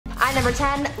At number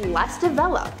 10, less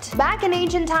developed. Back in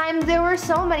ancient times, there were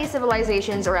so many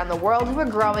civilizations around the world who were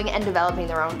growing and developing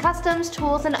their own customs,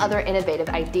 tools, and other innovative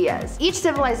ideas. Each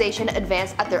civilization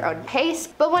advanced at their own pace,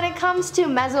 but when it comes to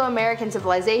Mesoamerican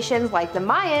civilizations like the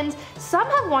Mayans, some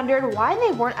have wondered why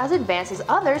they weren't as advanced as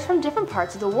others from different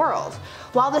parts of the world.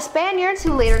 While the Spaniards,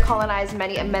 who later colonized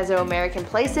many Mesoamerican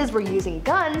places, were using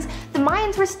guns, the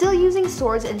Mayans were still using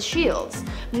swords and shields.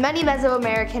 Many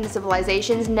Mesoamerican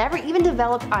civilizations never even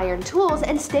developed iron tools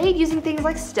and stayed using things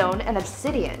like stone and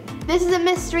obsidian. This is a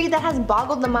mystery that has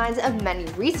boggled the minds of many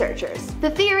researchers. The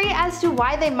theory as to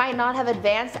why they might not have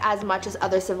advanced as much as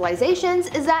other civilizations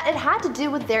is that it had to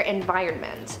do with their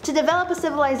environment. To develop a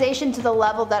civilization to the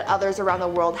level that others around the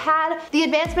world had, the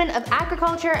advancement of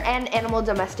agriculture and animal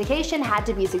domestication had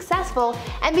to be successful,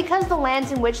 and because the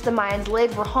lands in which the Mayans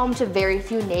lived were home to very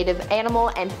few native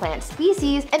animal and plant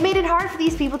species, it made it hard for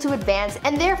these people to advance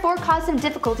and therefore caused some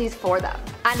difficulties for them.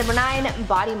 At number 9,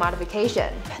 body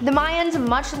modification. The Mayans,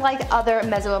 much like other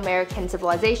Mesoamerican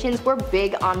civilizations, were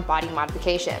big on body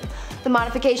modification. The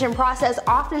modification process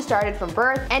often started from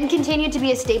birth and continued to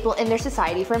be a staple in their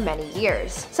society for many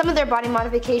years. Some of their body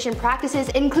modification practices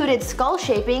included skull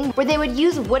shaping, where they would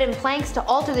use wooden planks to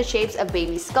alter the shapes of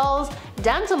baby skulls,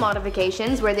 dental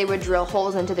modifications, where they would drill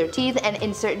holes into their teeth and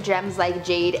insert gems like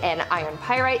jade and iron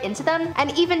pyrite into them,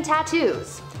 and even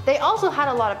tattoos. They also had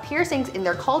a lot of piercings in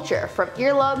their culture, from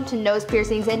earlobe to nose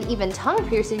piercings and even tongue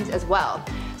piercings as well.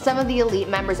 Some of the elite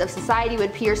members of society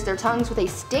would pierce their tongues with a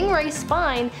stingray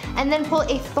spine and then pull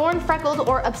a thorn-freckled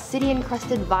or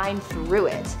obsidian-crusted vine through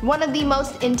it. One of the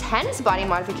most intense body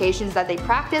modifications that they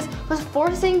practiced was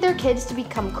forcing their kids to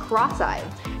become cross-eyed.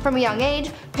 From a young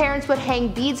age, parents would hang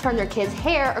beads from their kids'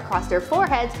 hair across their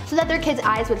foreheads so that their kids'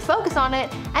 eyes would focus on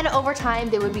it, and over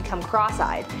time they would become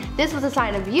cross-eyed. This was a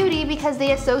sign of beauty because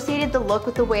they associated the look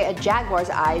with the way a jaguar's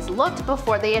eyes looked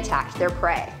before they attacked their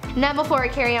prey. Now, before I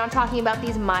carry on talking about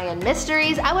these Mayan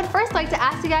mysteries, I would first like to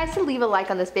ask you guys to leave a like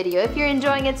on this video if you're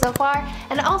enjoying it so far,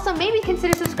 and also maybe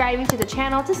consider subscribing to the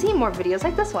channel to see more videos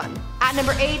like this one. At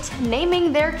number 8,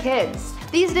 naming their kids.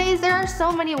 These days, there are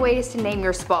so many ways to name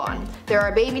your spawn. There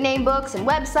are baby name books and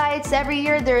websites. Every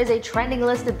year there is a trending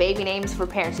list of baby names for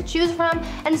parents to choose from,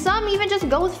 and some even just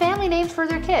go with family names for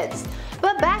their kids.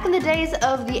 But back in the days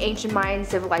of the ancient Mayan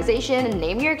civilization,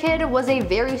 naming your kid was a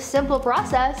very simple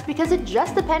process because it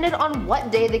just depended on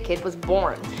what day the kid was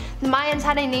born. The Mayans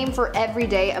had a name for every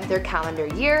day of their calendar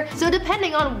year, so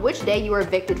depending on which day you were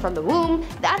evicted from the womb,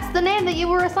 that's the name that you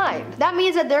were assigned. That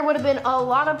means that there would have been a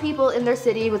lot of people in their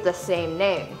city with the same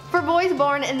name. For boys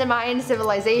born in the Mayan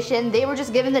civilization, they were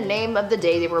just given the name of the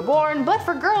day they were born, but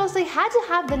for girls, they had to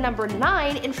have the number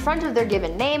 9 in front of their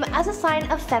given name as a sign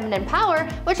of feminine power,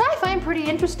 which I find pretty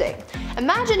interesting.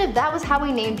 Imagine if that was how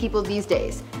we name people these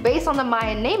days. Based on the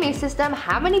Mayan naming system,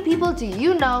 how many people do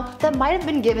you know that might have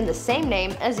been given the same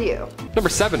name as you? Number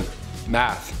 7.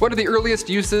 Math. One of the earliest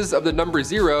uses of the number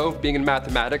 0 being in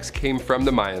mathematics came from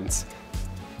the Mayans.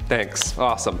 Thanks,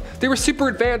 awesome. They were super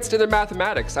advanced in their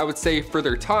mathematics, I would say for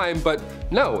their time, but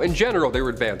no, in general they were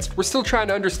advanced. We're still trying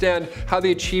to understand how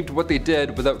they achieved what they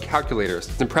did without calculators.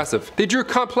 It's impressive. They drew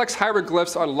complex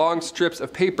hieroglyphs on long strips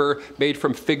of paper made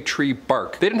from fig tree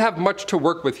bark. They didn't have much to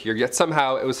work with here, yet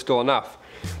somehow it was still enough.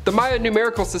 The Maya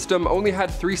numerical system only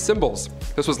had 3 symbols.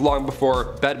 This was long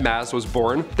before Bedmaz was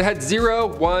born. They had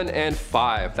 0, 1, and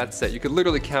 5. That's it. You could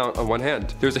literally count on one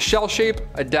hand. There's a shell shape,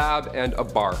 a dab, and a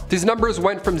bar. These numbers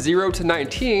went from 0 to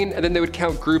 19, and then they would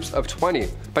count groups of 20.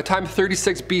 By time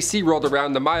 36 BC rolled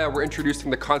around, the Maya were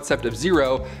introducing the concept of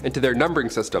 0 into their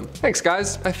numbering system. Thanks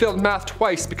guys, I failed math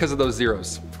twice because of those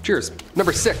zeros. Cheers.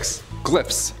 Number 6.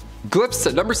 Glyphs. Glyphs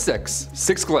at number 6.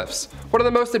 6 glyphs. One of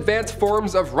the most advanced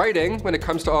forms of writing when it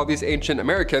comes to all these ancient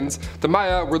Americans, the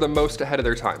Maya were the most ahead of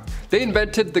their time. They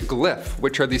invented the glyph,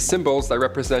 which are these symbols that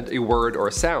represent a word or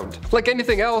a sound. Like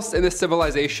anything else in this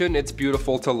civilization, it's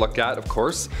beautiful to look at, of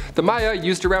course. The Maya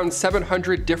used around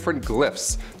 700 different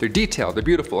glyphs. They're detailed, they're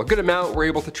beautiful. A good amount we're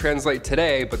able to translate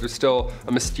today, but there's still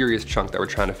a mysterious chunk that we're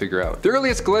trying to figure out. The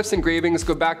earliest glyphs engravings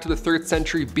go back to the 3rd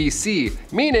century BC,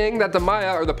 meaning that the Maya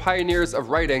are the pioneers of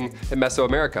writing in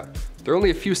Mesoamerica. There are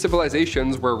only a few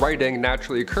civilizations where writing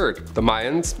naturally occurred: the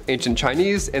Mayans, ancient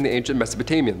Chinese, and the ancient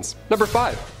Mesopotamians. Number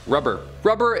 5. Rubber.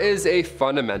 Rubber is a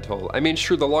fundamental. I mean,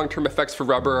 sure, the long-term effects for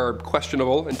rubber are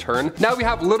questionable in turn. Now we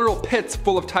have literal pits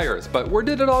full of tires, but where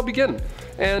did it all begin?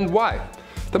 And why?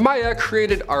 The Maya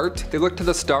created art, they looked to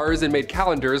the stars and made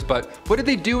calendars, but what did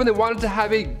they do when they wanted to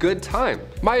have a good time?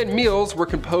 Mayan meals were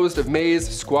composed of maize,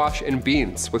 squash, and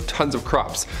beans, with tons of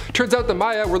crops. Turns out the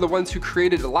Maya were the ones who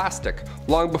created elastic,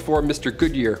 long before Mr.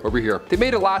 Goodyear over here. They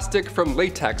made elastic from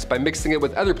latex by mixing it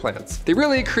with other plants. They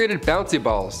really created bouncy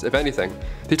balls, if anything.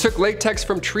 They took latex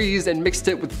from trees and mixed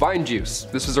it with vine juice.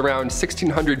 This was around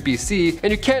 1600 BC,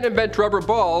 and you can't invent rubber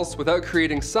balls without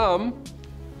creating some.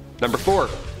 Number 4.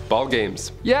 Ball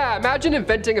games. Yeah, imagine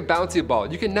inventing a bouncy ball.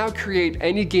 You can now create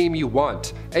any game you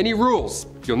want. Any rules.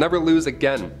 You'll never lose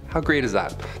again. How great is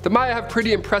that? The Maya have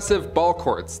pretty impressive ball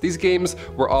courts. These games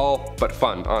were all but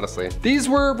fun, honestly. These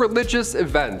were religious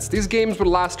events. These games would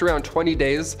last around 20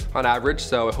 days on average,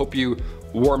 so I hope you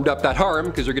warmed up that arm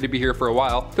because you're going to be here for a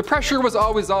while. The pressure was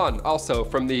always on, also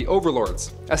from the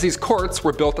overlords, as these courts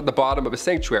were built at the bottom of a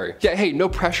sanctuary. Yeah, hey, no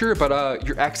pressure, but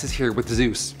your ex is here with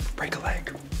Zeus. Break a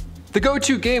leg. The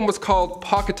go-to game was called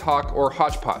Pocket Talk or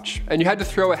Hodgepodge, and you had to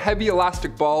throw a heavy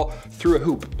elastic ball through a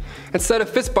hoop. Instead of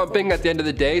fist bumping at the end of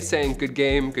the day saying good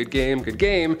game, good game, good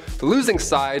game, the losing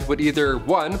side would either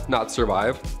 1, not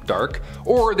survive, dark,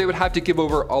 or they would have to give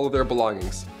over all of their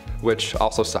belongings, which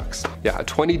also sucks. Yeah, a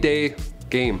 20-day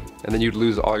game, and then you'd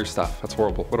lose all your stuff. That's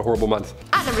horrible. What a horrible month.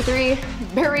 At number 3,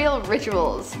 burial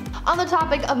rituals. On the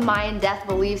topic of Mayan death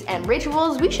beliefs and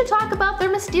rituals, we should talk about their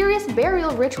mysterious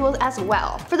burial rituals as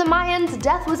well. For the Mayans,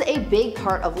 death was a big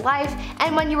part of life,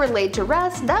 and when you were laid to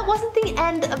rest, that wasn't the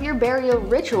end of your burial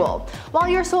ritual. While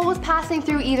your soul was passing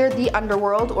through either the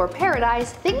underworld or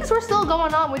paradise, things were still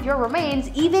going on with your remains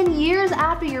even years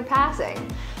after your passing.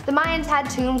 The Mayans had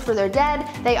tombs for their dead,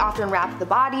 they often wrapped the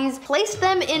bodies, placed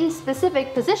them in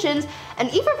specific positions, and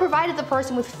even provided the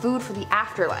person with food for the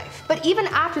afterlife. But even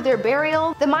after their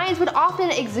burial, the Mayans would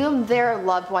often exhume their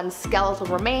loved one's skeletal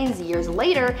remains years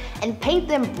later and paint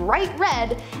them bright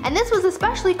red, and this was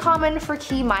especially common for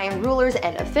key Mayan rulers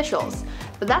and officials.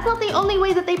 But that's not the only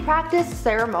way that they practiced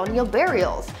ceremonial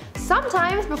burials.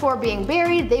 Sometimes before being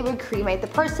buried, they would cremate the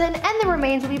person and the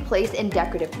remains would be placed in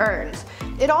decorative urns.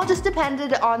 It all just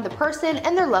depended on the person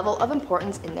and their level of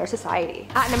importance in their society.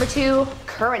 At number 2,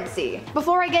 currency.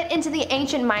 Before I get into the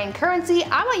ancient Mayan currency,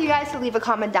 I want you guys to leave a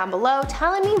comment down below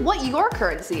telling me what your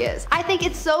currency is. I think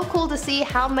it's so cool to see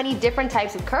how many different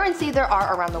types of currency there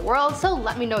are around the world, so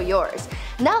let me know yours.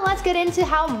 Now let's get into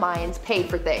how Mayans paid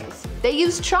for things. They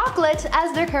used chocolate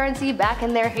as their currency back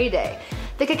in their heyday.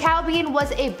 The cacao bean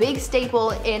was a big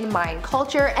staple in Mayan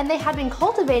culture, and they had been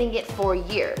cultivating it for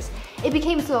years. It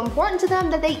became so important to them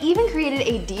that they even created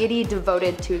a deity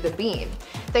devoted to the bean.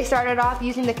 They started off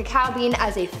using the cacao bean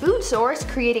as a food source,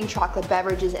 creating chocolate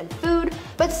beverages and food,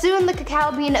 but soon the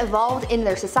cacao bean evolved in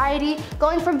their society,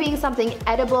 going from being something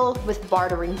edible with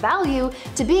bartering value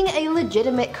to being a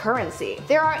legitimate currency.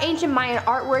 There are ancient Mayan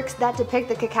artworks that depict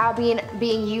the cacao bean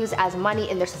being used as money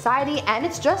in their society, and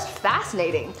it's just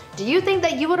fascinating. Do you think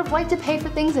that you would have liked to pay for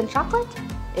things in chocolate?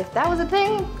 If that was a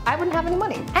thing, I wouldn't have any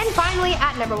money. And finally,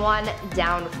 at number 1,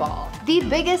 downfall. The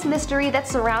biggest mystery that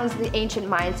surrounds the ancient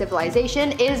Mayan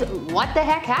civilization is what the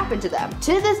heck happened to them.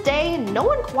 To this day, no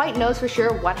one quite knows for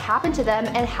sure what happened to them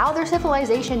and how their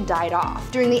civilization died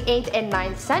off. During the 8th and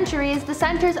 9th centuries, the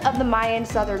centers of the Mayan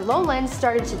southern lowlands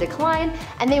started to decline,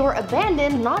 and they were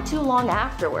abandoned not too long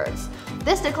afterwards.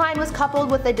 This decline was coupled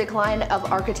with the decline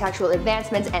of architectural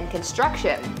advancements and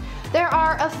construction. There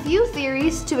are a few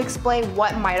theories to explain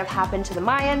what might have happened to the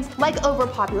Mayans, like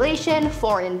overpopulation,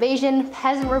 foreign invasion,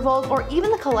 peasant revolt, or even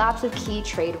the collapse of key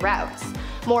trade routes.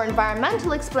 More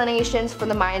environmental explanations for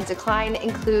the Mayans' decline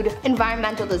include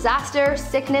environmental disaster,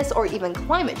 sickness, or even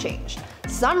climate change.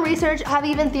 Some research have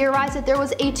even theorized that there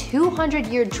was a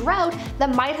 200-year drought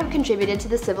that might have contributed to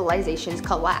the civilization's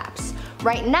collapse.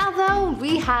 Right now though,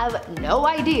 we have no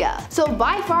idea. So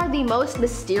by far the most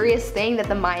mysterious thing that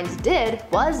the Mayans did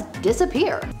was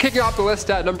disappear. Kicking off the list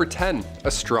at number 10,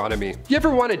 astronomy. You ever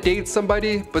want to date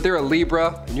somebody, but they're a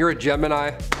Libra and you're a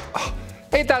Gemini? Oh,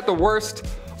 ain't that the worst?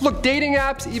 Look, dating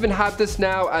apps even have this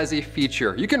now as a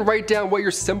feature. You can write down what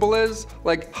your symbol is,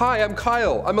 like, hi, I'm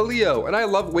Kyle, I'm a Leo, and I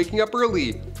love waking up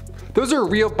early. Those are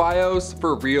real bios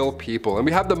for real people, and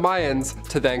we have the Mayans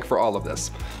to thank for all of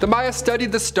this. The Maya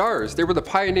studied the stars. They were the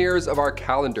pioneers of our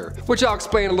calendar, which I'll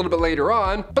explain a little bit later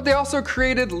on, but they also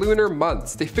created lunar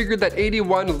months. They figured that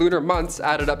 81 lunar months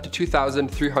added up to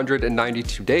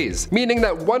 2,392 days, meaning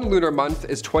that one lunar month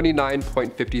is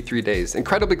 29.53 days,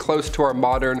 incredibly close to our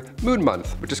modern moon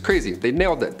month, which is crazy. They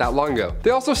nailed it that long ago.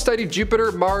 They also studied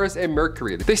Jupiter, Mars, and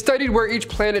Mercury. They studied where each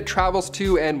planet travels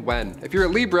to and when. If you're a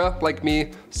Libra, like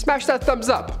me, smash that thumbs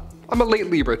up. I'm a late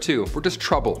Libra too. We're just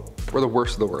trouble. We're the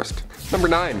worst of the worst. Number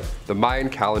 9, the Mayan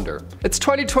calendar. It's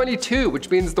 2022, which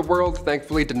means the world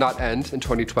thankfully did not end in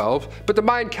 2012, but the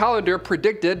Mayan calendar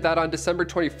predicted that on December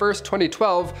 21st,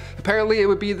 2012, apparently it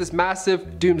would be this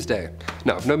massive doomsday.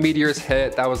 No meteors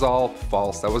hit, that was all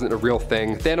false, that wasn't a real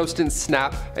thing. Thanos didn't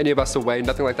snap any of us away,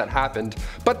 nothing like that happened.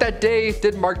 But that day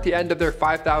did mark the end of their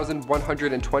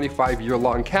 5,125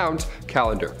 year-long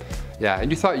calendar. Yeah,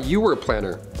 and you thought you were a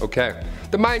planner. Okay.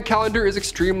 The Mayan calendar is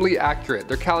extremely accurate.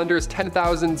 Their calendar is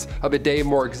 10,000ths of a day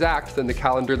more exact than the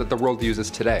calendar that the world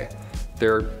uses today.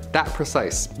 They're that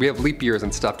precise. We have leap years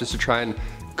and stuff just to try and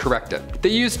correct it. They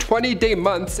used 20-day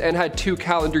months and had 2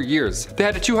 calendar years. They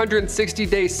had a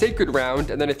 260-day sacred round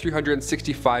and then a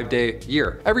 365-day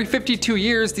year. Every 52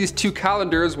 years, these 2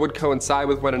 calendars would coincide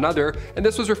with one another, and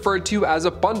this was referred to as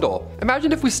a bundle.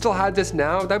 Imagine if we still had this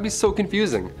now, that'd be so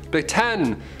confusing. Like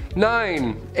 10,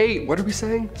 9, 8, what are we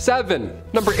saying? 7.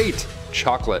 Number 8,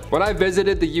 chocolate. When I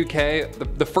visited the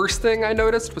UK, the first thing I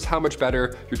noticed was how much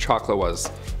better your chocolate was.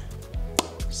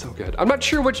 So good. I'm not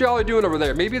sure what y'all are doing over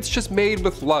there. Maybe it's just made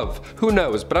with love. Who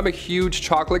knows? But I'm a huge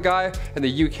chocolate guy, and the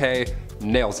UK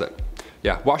nails it.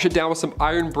 Yeah, wash it down with some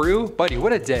iron brew. Buddy,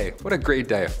 what a day. What a great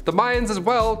day. The Mayans as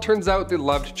well, turns out they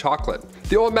loved chocolate.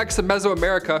 The Olmecs of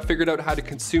Mesoamerica figured out how to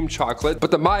consume chocolate,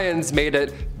 but the Mayans made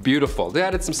it beautiful. They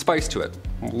added some spice to it,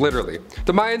 literally.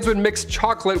 The Mayans would mix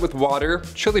chocolate with water,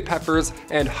 chili peppers,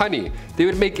 and honey. They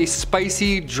would make a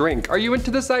spicy drink. Are you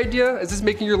into this idea? Is this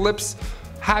making your lips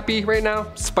happy right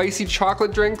now? Spicy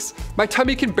chocolate drinks? My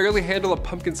tummy can barely handle a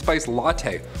pumpkin spice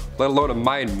latte, let alone a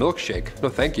Mayan milkshake. No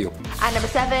thank you. At number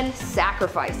 7,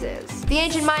 sacrifices. The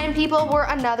ancient Mayan people were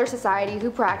another society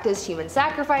who practiced human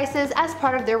sacrifices as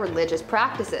part of their religious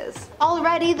practices.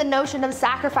 Already, the notion of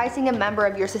sacrificing a member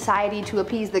of your society to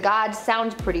appease the gods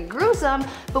sounds pretty gruesome,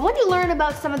 but when you learn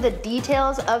about some of the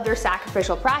details of their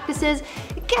sacrificial practices,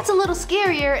 it gets a little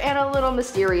scarier and a little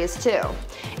mysterious too.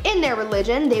 In their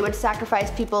religion, they would sacrifice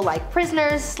people like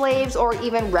prisoners, slaves, or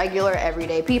even regular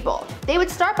everyday people. They would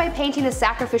start by painting the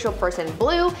sacrificial person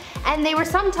blue, and they were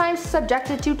sometimes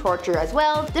subjected to torture as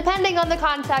well, depending on the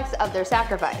context of their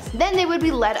sacrifice. Then they would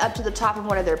be led up to the top of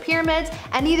one of their pyramids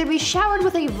and either be showered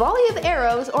with a volley of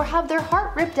arrows or have their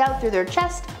heart ripped out through their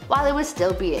chest while it was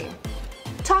still beating.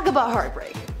 Talk about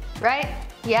heartbreak, right?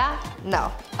 Yeah?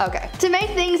 No. Okay. To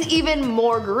make things even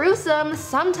more gruesome,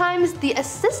 sometimes the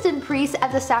assistant priest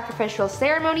at the sacrificial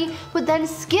ceremony would then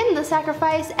skin the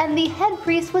sacrifice, and the head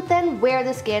priest would then wear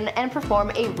the skin and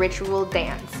perform a ritual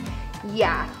dance.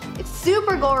 Yeah, it's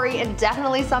super gory and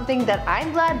definitely something that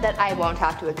I'm glad that I won't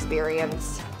have to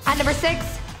experience. At number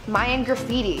 6, Mayan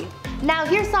graffiti. Now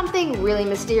here's something really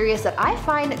mysterious that I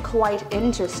find quite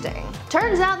interesting.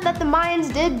 Turns out that the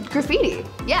Mayans did graffiti.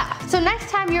 Yeah, so next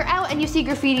time you're out and you see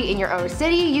graffiti in your own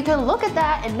city, you can look at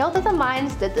that and know that the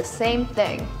Mayans did the same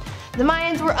thing. The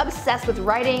Mayans were obsessed with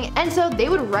writing, and so they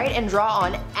would write and draw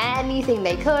on anything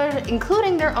they could,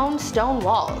 including their own stone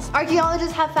walls.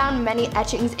 Archaeologists have found many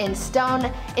etchings in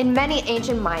stone in many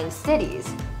ancient Mayan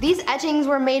cities. These etchings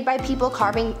were made by people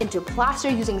carving into plaster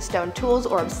using stone tools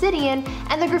or obsidian,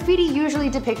 and the graffiti usually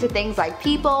depicted things like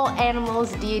people,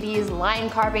 animals, deities, line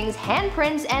carvings,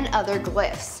 handprints, and other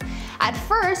glyphs. At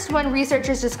first, when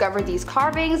researchers discovered these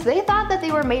carvings, they thought that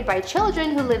they were made by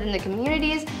children who lived in the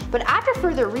communities, but after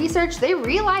further research, they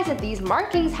realized that these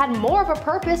markings had more of a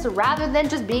purpose rather than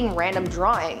just being random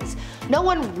drawings. No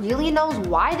one really knows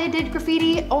why they did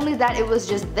graffiti, only that it was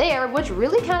just there, which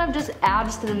really kind of just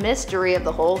adds to the mystery of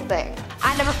the whole thing.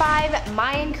 At number 5,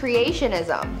 Mayan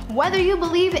creationism. Whether you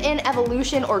believe in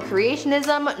evolution or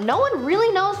creationism, no one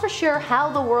really knows for sure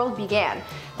how the world began.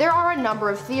 There are a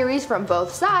number of theories from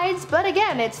both sides, but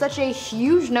again, it's such a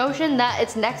huge notion that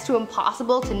it's next to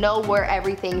impossible to know where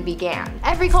everything began.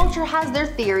 Every culture has their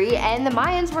theory, and the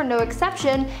Mayans were no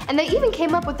exception, and they even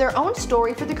came up with their own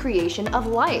story for the creation of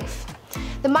life.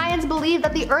 The Mayans believed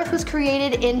that the Earth was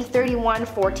created in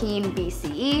 3114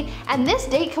 BCE, and this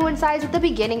date coincides with the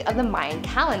beginning of the Mayan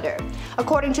calendar.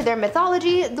 According to their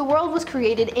mythology, the world was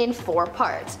created in 4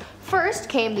 parts. First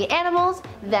came the animals,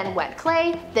 then wet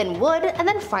clay, then wood, and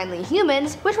then finally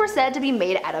humans, which were said to be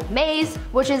made out of maize,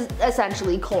 which is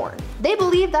essentially corn. They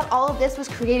believed that all of this was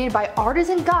created by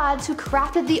artisan gods who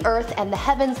crafted the earth and the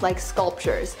heavens like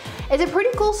sculptures. It's a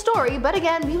pretty cool story, but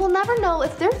again, we will never know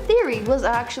if their theory was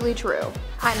actually true.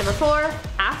 At number 4,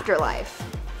 Afterlife.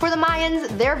 For the Mayans,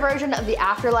 their version of the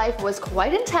afterlife was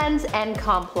quite intense and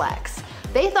complex.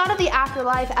 They thought of the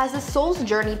afterlife as a soul's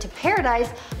journey to paradise,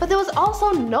 but there was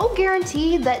also no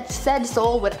guarantee that said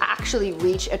soul would actually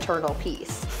reach eternal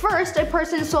peace. First, a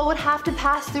person's soul would have to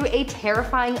pass through a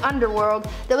terrifying underworld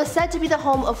that was said to be the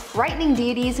home of frightening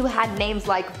deities who had names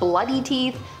like Bloody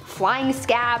Teeth, Flying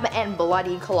Scab, and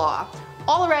Bloody Claw.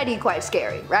 Already quite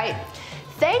scary, right?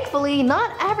 Thankfully,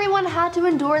 not everyone had to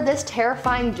endure this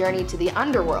terrifying journey to the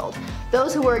underworld.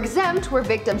 Those who were exempt were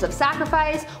victims of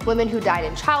sacrifice, women who died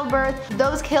in childbirth,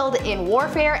 those killed in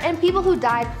warfare, and people who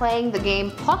died playing the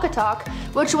game Pocketalk,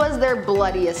 which was their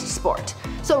bloodiest sport.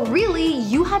 So really,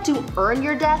 you had to earn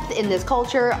your death in this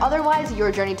culture, otherwise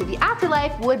your journey to the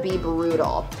afterlife would be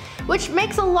brutal. Which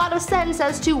makes a lot of sense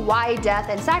as to why death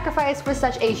and sacrifice was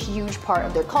such a huge part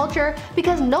of their culture,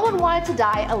 because no one wanted to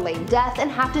die a lame death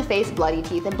and have to face Bloody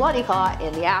Teeth and Bloody Claw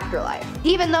in the afterlife.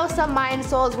 Even though some Mayan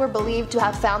souls were believed to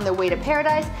have found their way to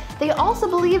paradise, they also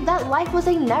believed that life was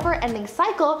a never-ending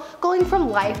cycle going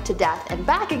from life to death and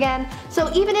back again,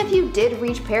 so even if you did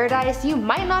reach paradise, you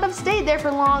might not have stayed there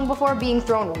for long before being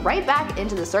thrown right back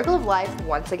into the circle of life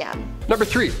once again. Number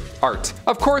 3. Art.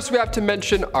 Of course we have to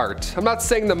mention art. I'm not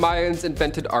saying the Mayans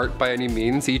invented art by any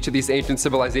means. Each of these ancient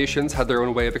civilizations had their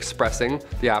own way of expressing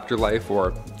the afterlife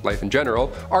or life in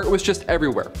general. Art was just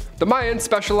everywhere. The Mayans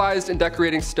specialized in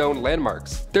decorating stone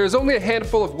landmarks. There's only a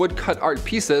handful of woodcut art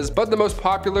pieces, but the most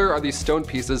popular are these stone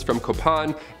pieces from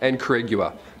Copan and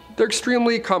Corregua. They're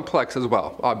extremely complex as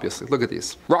well, obviously. Look at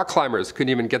these. Rock climbers couldn't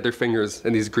even get their fingers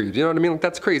in these greaves, you know what I mean? Like,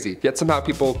 that's crazy. Yet somehow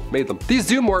people made them. These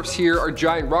zoomorphs here are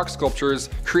giant rock sculptures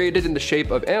created in the shape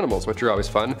of animals, which are always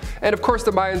fun. And of course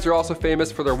the Mayans are also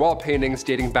famous for their wall paintings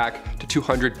dating back to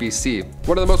 200 BC.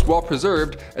 One of the most well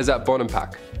preserved is at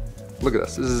Bonampak. Look at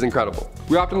this is incredible.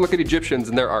 We often look at Egyptians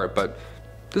and their art, but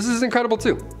this is incredible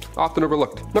too, often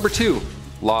overlooked. Number 2.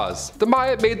 Laws. The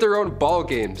Maya made their own ball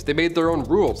games, they made their own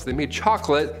rules, they made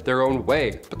chocolate their own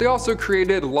way, but they also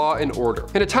created law and order.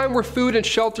 In a time where food and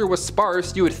shelter was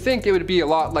sparse, you would think it would be a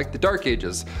lot like the Dark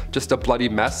Ages, just a bloody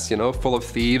mess, you know, full of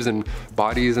thieves and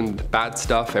bodies and bad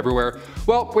stuff everywhere.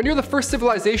 Well, when you're the first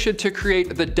civilization to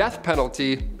create the death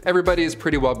penalty, everybody is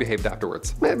pretty well behaved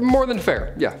afterwards. More than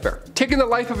fair, yeah, fair. Taking the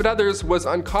life of others was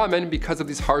uncommon because of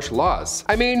these harsh laws.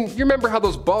 I mean, you remember how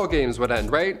those ball games would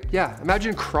end, right? Yeah,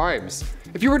 imagine crimes.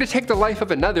 If you were to take the life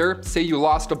of another, say you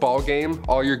lost a ball game,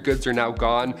 all your goods are now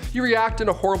gone, you react in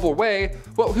a horrible way,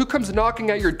 well, who comes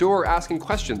knocking at your door asking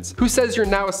questions? Who says you're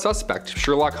now a suspect?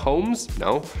 Sherlock Holmes?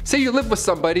 No. Say you live with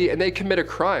somebody and they commit a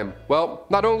crime. Well,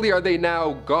 not only are they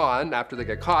now gone after they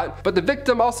get caught, but the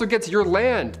victim also gets your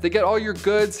land. They get all your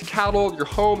goods, cattle, your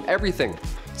home, everything.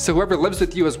 So whoever lives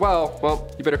with you as well,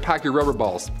 you better pack your rubber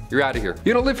balls. You're out of here.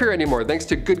 You don't live here anymore thanks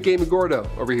to Good Game Gordo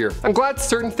over here. I'm glad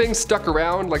certain things stuck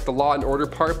around, like the law and order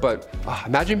part, but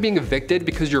imagine being evicted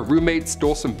because your roommate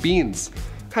stole some beans.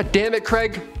 God damn it,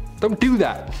 Craig. Don't do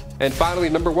that. And finally,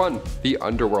 number 1, the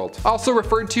Underworld. Also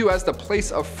referred to as the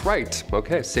place of fright.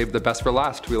 Okay, save the best for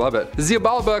last, we love it.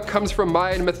 Xibalba comes from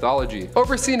Mayan mythology.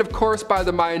 Overseen, of course, by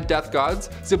the Mayan death gods,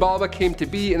 Xibalba came to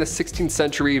be in the 16th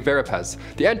century Verapaz.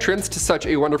 The entrance to such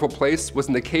a wonderful place was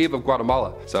in the cave of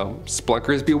Guatemala. So,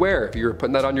 splunkers beware if you're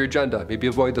putting that on your agenda, maybe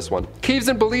avoid this one. Caves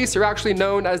in Belize are actually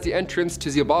known as the entrance to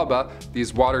Xibalba,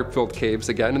 these water-filled caves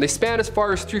again, and they span as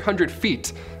far as 300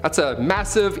 feet. That's a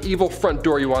massive, evil front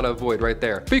door you want to avoid right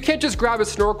there. But you can't just grab a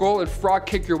snorkel and frog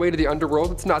kick your way to the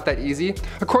underworld. It's not that easy.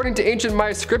 According to ancient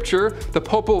Maya scripture, the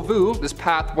Popol Vuh, this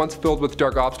path once filled with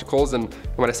dark obstacles, and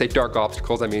when I say dark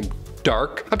obstacles, I mean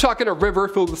dark. I'm talking a river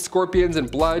filled with scorpions and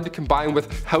blood, combined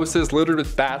with houses littered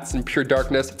with bats and pure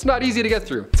darkness. It's not easy to get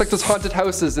through. It's like those haunted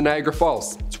houses in Niagara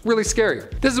Falls. It's really scary.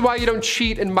 This is why you don't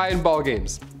cheat in Mayan ball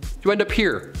games. You end up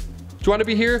here. Do you want to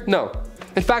be here? No.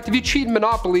 In fact, if you cheat in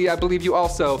Monopoly, I believe you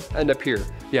also end up here.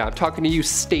 Yeah, I'm talking to you,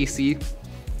 Stacy.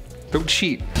 Don't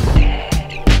cheat.